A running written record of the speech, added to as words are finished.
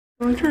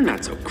Oh, you're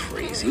not so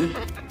crazy.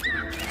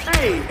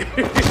 Hey!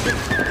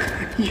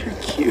 You're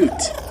cute.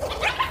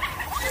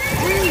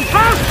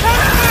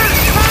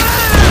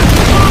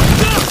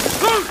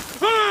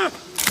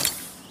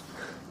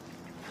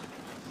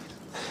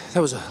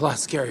 That was a lot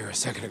scarier a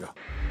second ago.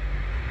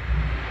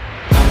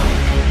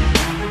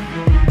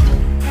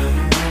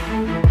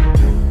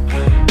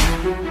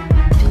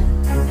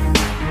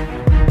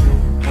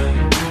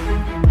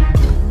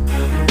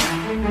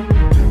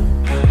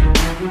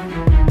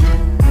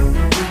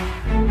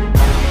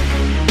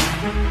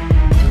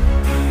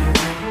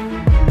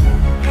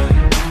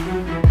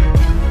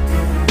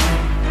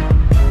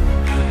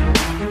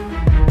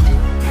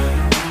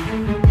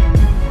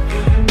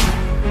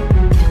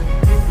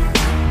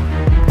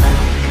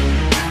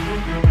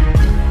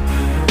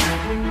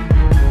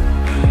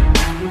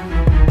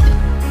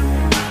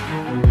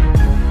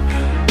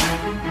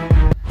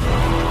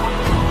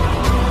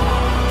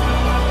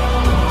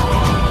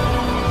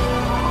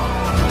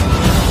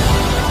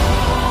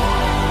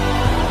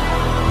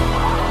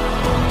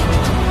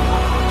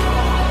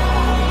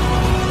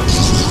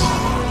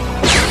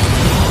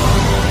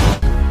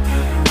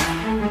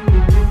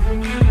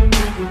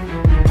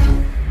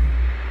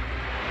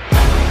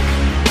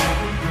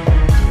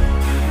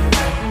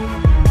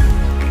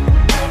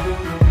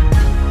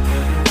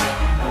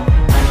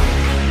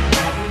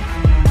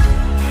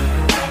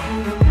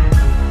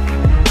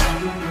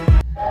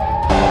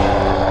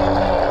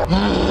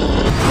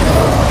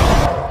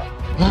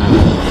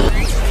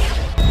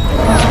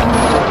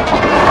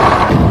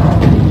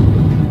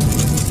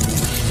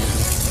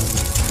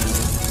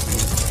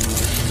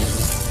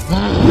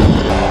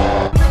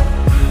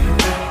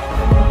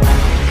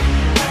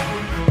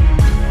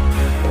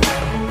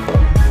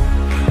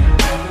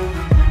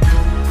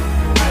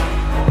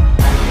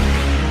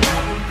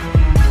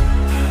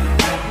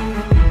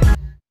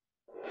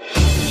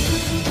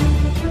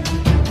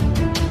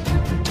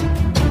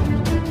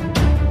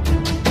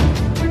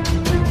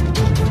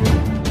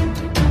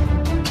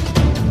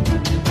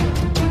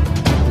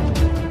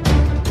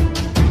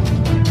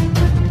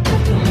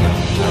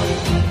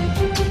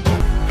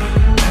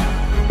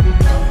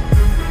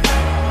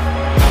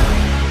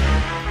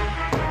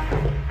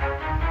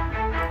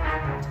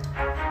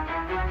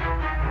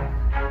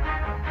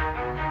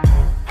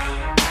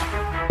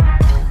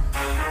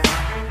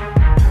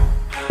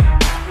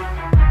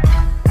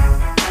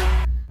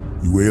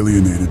 You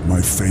alienated my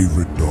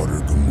favorite daughter,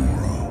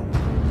 Gamora.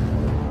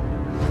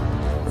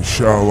 I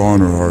shall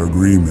honor our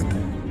agreement,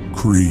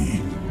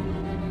 Kree,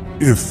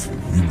 if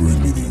you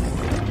bring me the orb.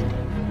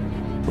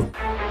 But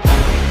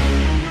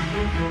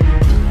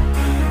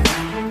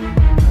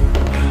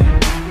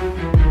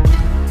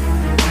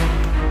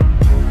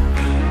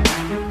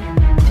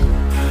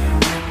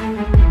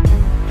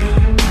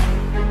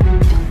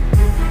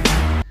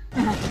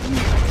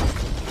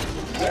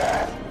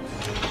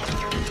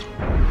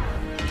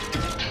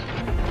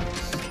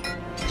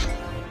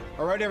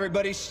all right,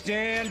 everybody,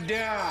 stand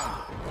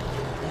down.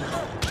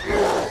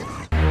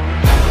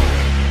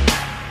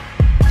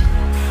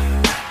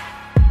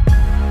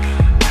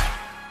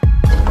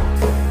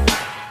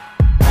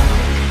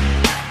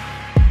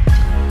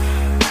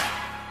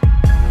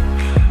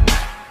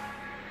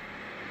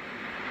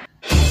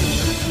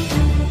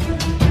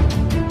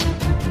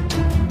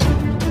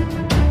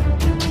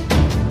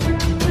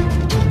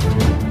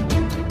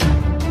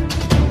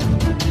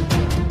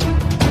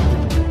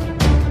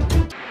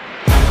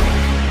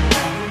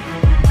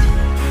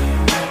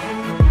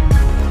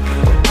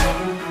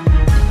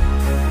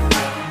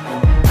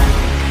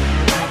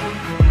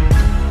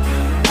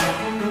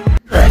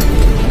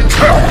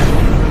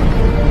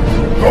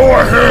 go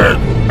ahead!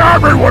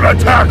 Everyone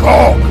attack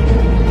Hulk!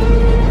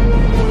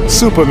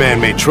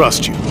 Superman may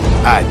trust you.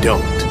 I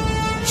don't.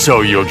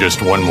 So you're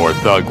just one more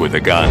thug with a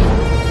gun?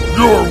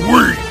 You're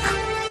weak!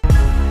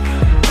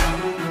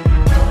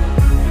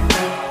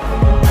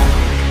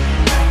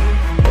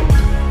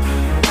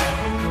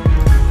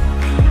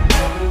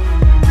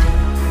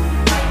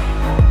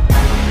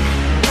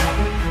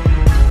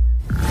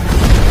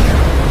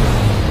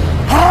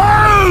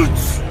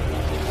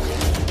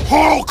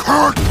 Hulk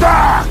hurt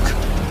back!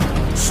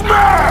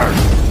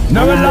 Smash!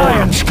 No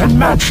alliance can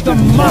match the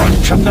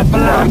might of the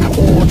Black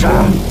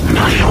Order.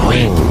 My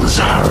wings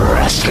are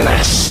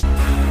restless.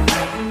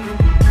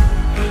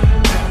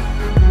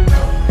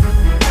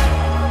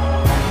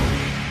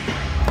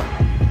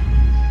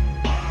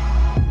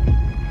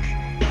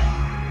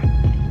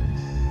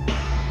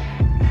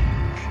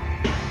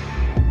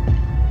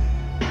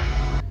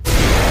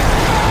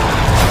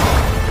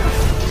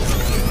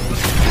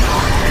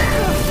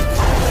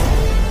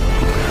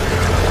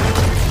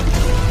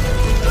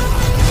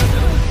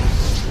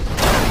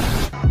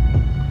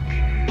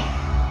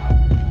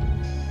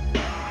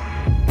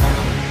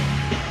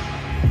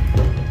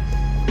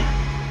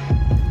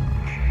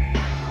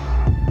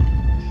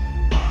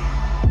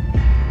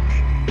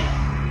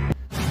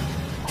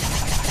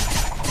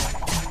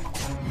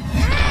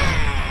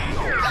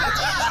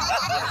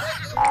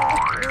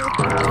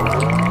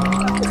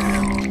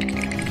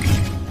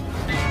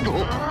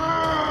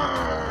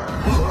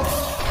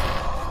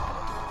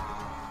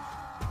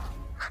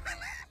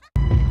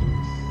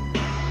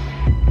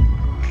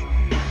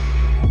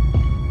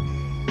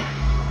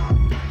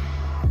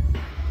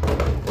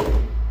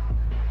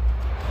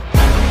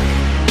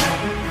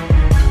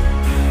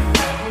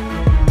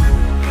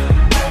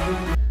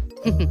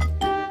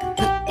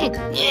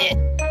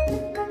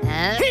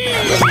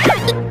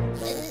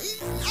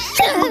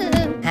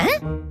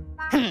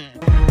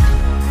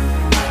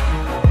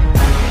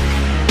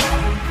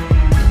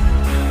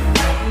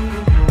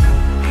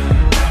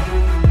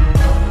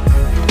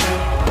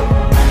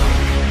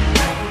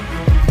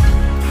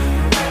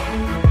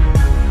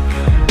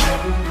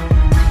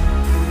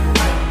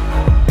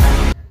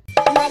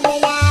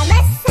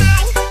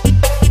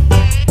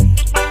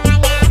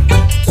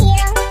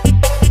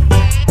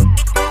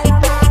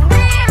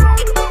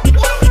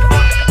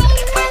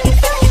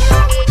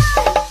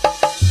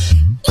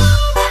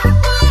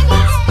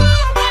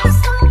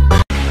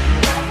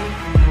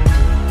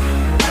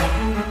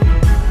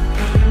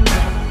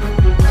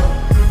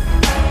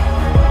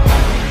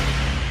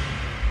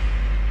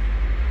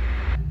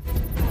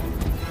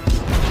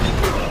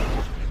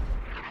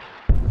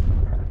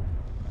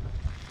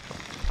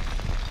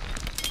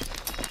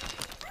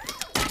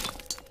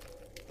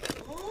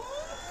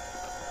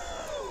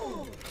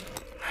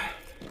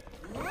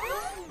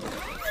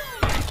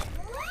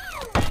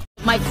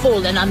 My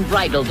full and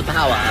unbridled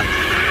power.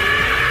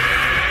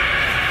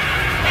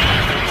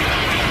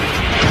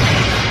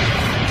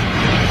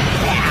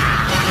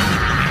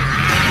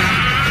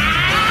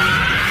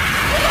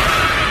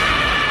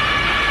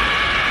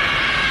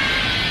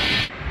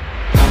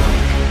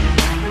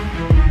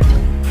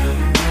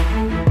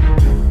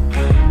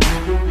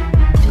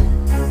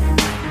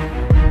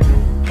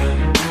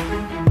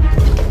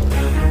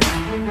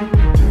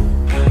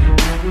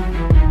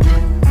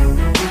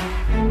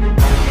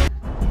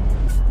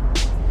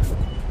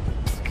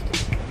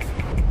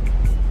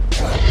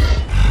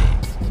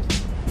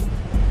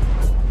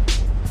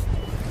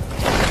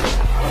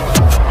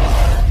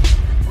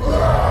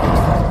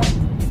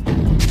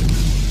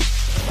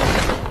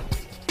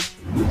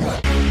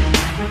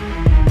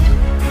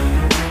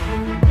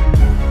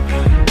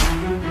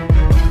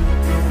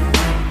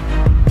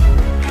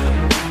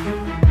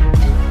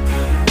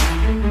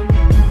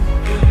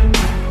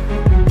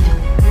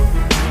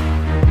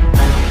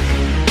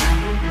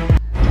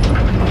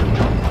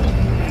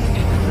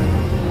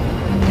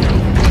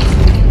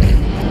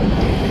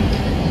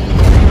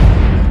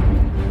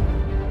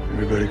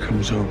 Everybody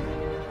comes home.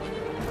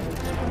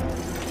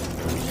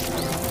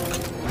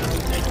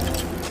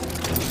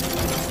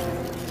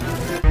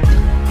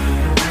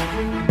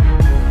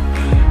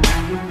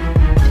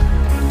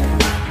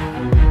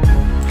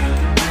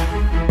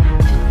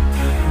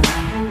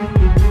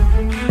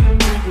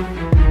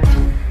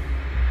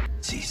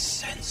 See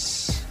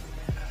sense.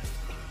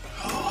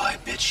 Oh, I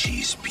bet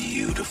she's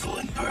beautiful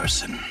in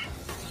person.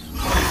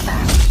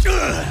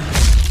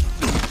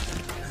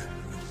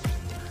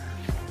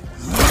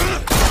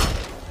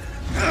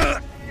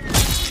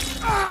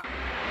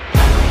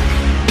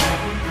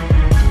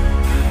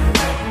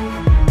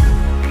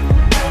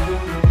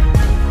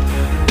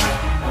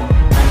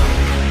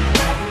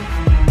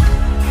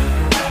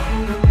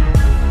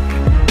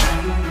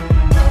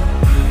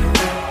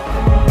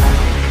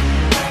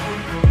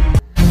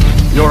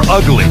 You're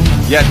ugly,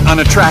 yet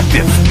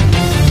unattractive.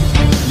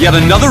 Yet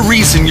another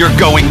reason you're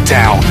going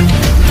down.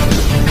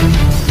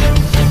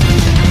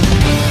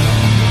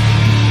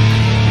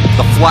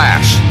 The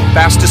Flash,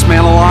 fastest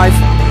man alive?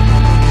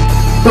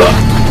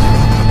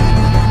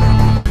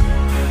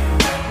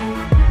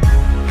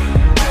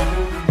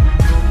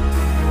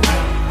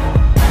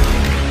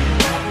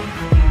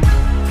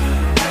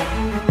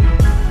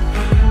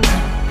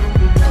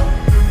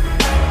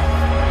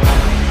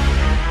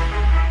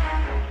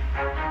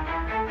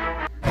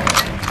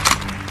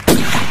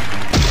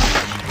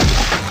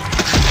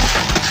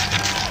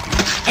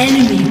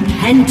 Enemy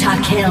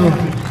pentakill.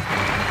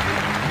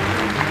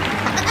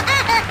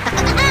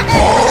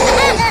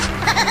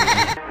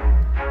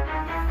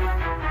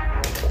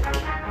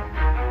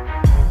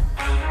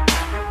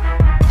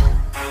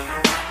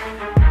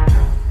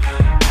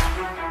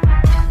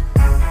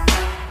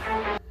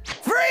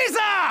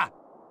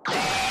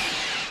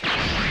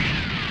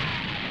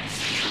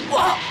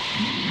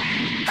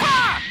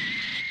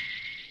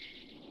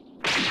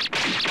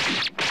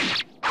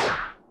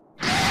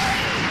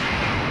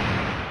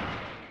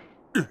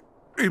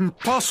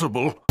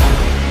 Impossible.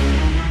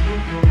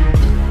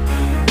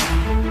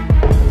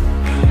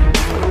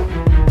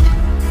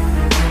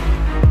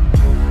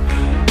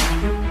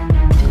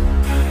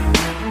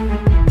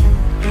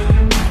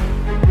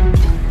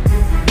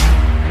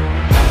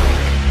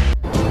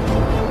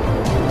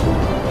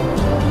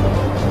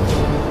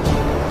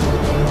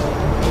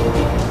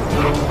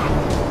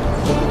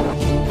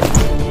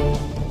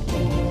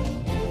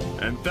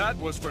 And that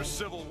was for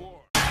Civil War.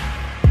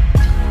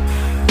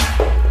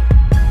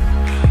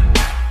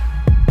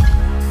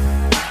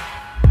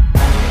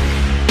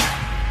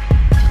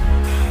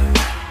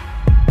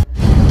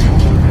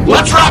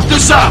 Let's wrap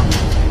this up!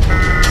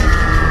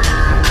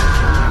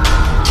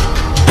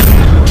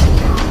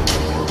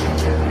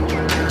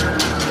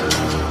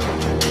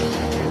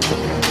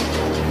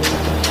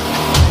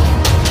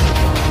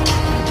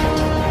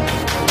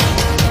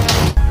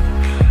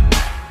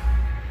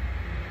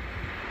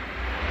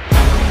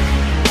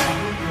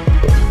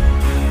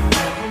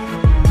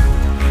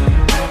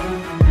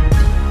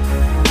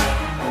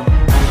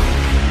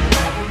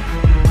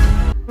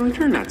 Well,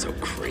 you're not so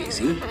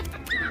crazy.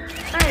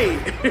 Hey!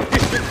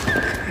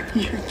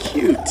 You're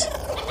cute.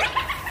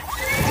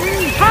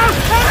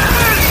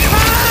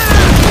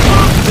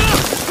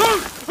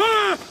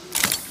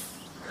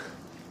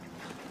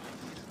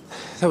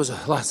 That was a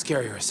lot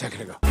scarier a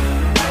second ago.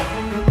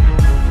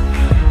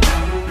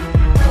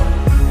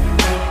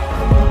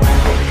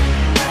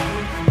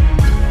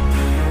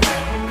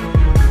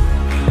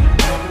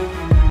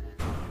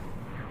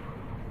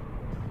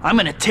 I'm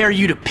gonna tear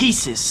you to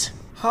pieces.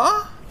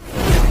 Huh?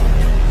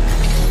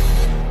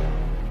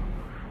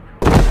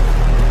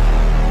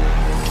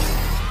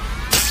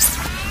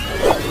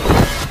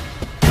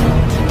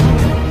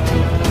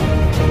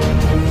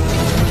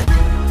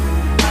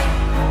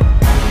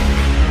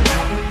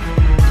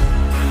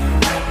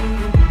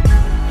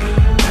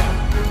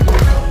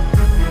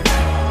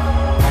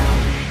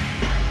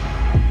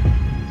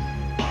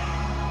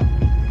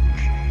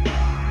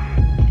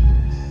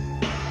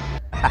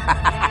 Ha ha!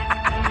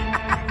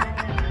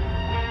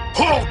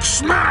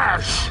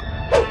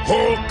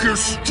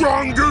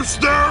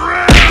 strongest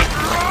there is!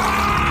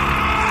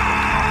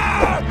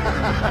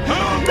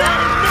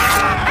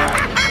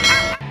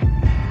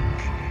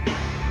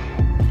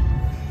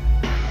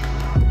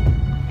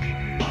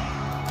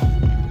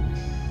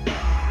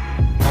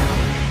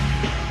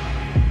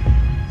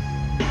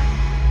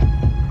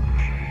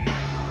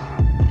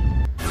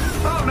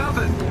 Oh,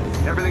 nothing.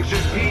 Everything's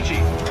just peachy.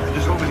 I'm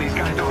just hoping these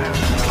guys don't have...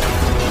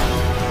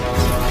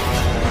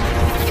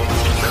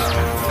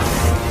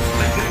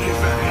 They take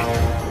it back.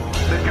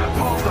 They've got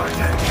pulsar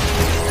tech.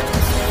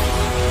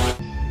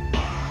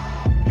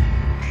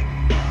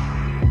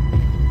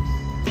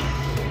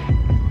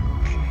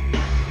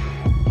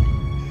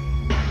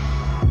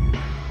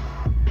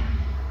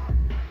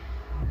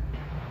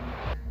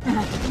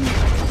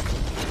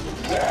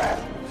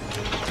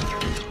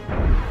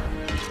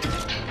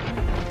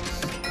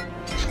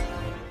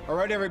 All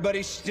right,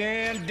 everybody,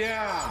 stand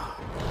down.